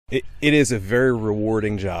It is a very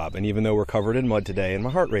rewarding job, and even though we're covered in mud today and my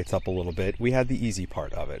heart rate's up a little bit, we had the easy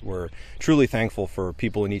part of it. We're truly thankful for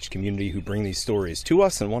people in each community who bring these stories to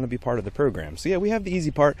us and want to be part of the program. So yeah, we have the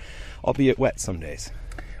easy part, albeit wet some days.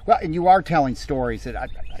 Well, and you are telling stories that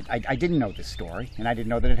I didn't know this story, and I didn't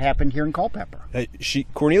know that it happened here in Culpeper.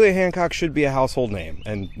 Cornelia Hancock should be a household name,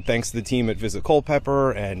 and thanks to the team at Visit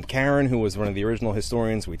Culpeper and Karen, who was one of the original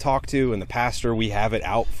historians we talked to, and the pastor, we have it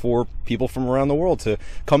out for people from around the world to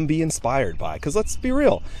come be inspired by. Because let's be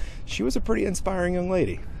real, she was a pretty inspiring young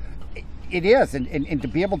lady. It is, and to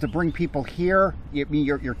be able to bring people here, I mean,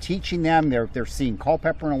 you're teaching them, they're seeing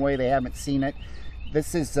Culpeper in a way they haven't seen it.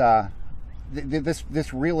 This is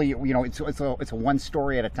this really, you know, it's a one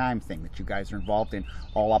story at a time thing that you guys are involved in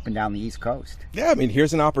all up and down the East Coast. Yeah, I mean,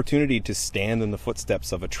 here's an opportunity to stand in the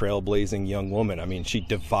footsteps of a trailblazing young woman. I mean, she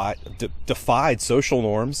defied social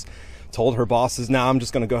norms, told her bosses, "Now I'm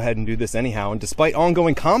just going to go ahead and do this anyhow." And despite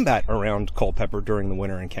ongoing combat around Culpeper during the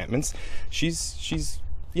winter encampments, she's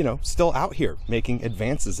you know, still out here making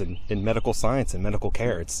advances in medical science and medical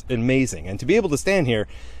care. It's amazing. And to be able to stand here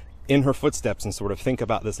in her footsteps and sort of think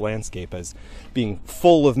about this landscape as being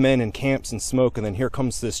full of men in camps and smoke, and then here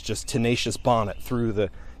comes this just tenacious bonnet through the,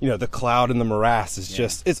 you know, the cloud and the morass is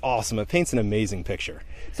just, it's awesome. It paints an amazing picture.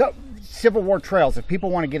 So Civil War Trails, if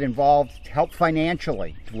people want to get involved, help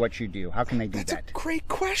financially to what you do, how can they do that? That's a great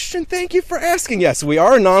question. Thank you for asking. Yes, we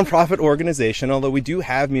are a nonprofit organization, although we do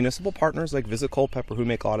have municipal partners like Visit Culpeper who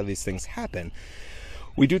make a lot of these things happen.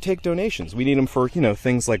 We do take donations. We need them for, you know,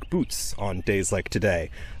 things like boots on days like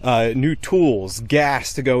today, new tools,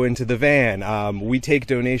 gas to go into the van. We take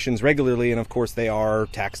donations regularly, and of course they are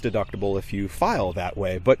tax deductible if you file that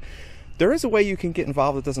way. But there is a way you can get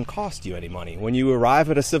involved that doesn't cost you any money. When you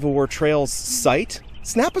arrive at a Civil War Trails site,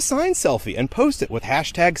 snap a sign selfie and post it with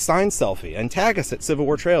hashtag sign selfie and tag us at Civil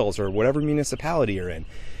War Trails or whatever municipality you're in.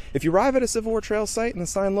 If you arrive at a Civil War Trails site and the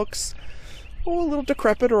sign looks a little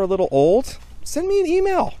decrepit or a little old, send me an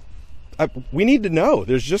email. We need to know.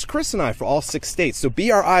 There's just Chris and I for all 6 states. So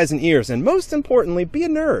be our eyes and ears. And most importantly, be a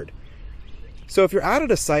nerd. So if you're out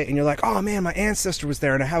at a site and you're like, oh man, my ancestor was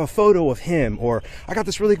there and I have a photo of him, or I got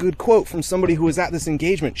this really good quote from somebody who was at this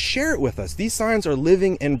engagement, share it with us. These signs are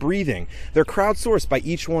living and breathing. They're crowdsourced by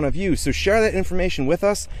each one of you. So share that information with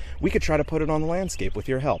us. We could try to put it on the landscape with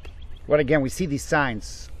your help. Well, again, we see these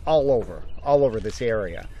signs all over this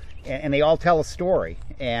area. And they all tell a story.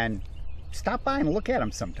 And stop by and look at them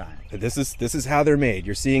sometime. This is how they're made.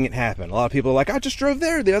 You're seeing it happen. A lot of people are like, I just drove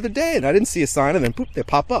there the other day and I didn't see a sign, and then poof, they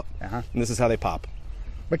pop up. And this is how they pop.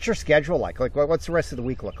 What's your schedule like? Like, what's the rest of the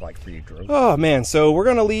week look like for you, Drew? Oh man, so we're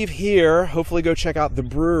gonna leave here. Hopefully, go check out the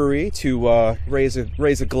brewery to raise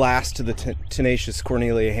a glass to the tenacious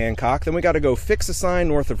Cornelia Hancock. Then we got to go fix a sign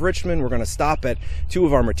north of Richmond. We're gonna stop at 2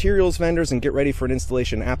 of our materials vendors and get ready for an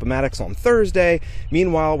installation in Appomattox on Thursday.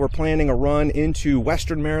 Meanwhile, we're planning a run into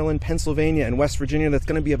Western Maryland, Pennsylvania, and West Virginia. That's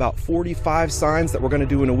gonna be about 45 signs that we're gonna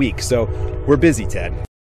do in a week. So we're busy, Ted.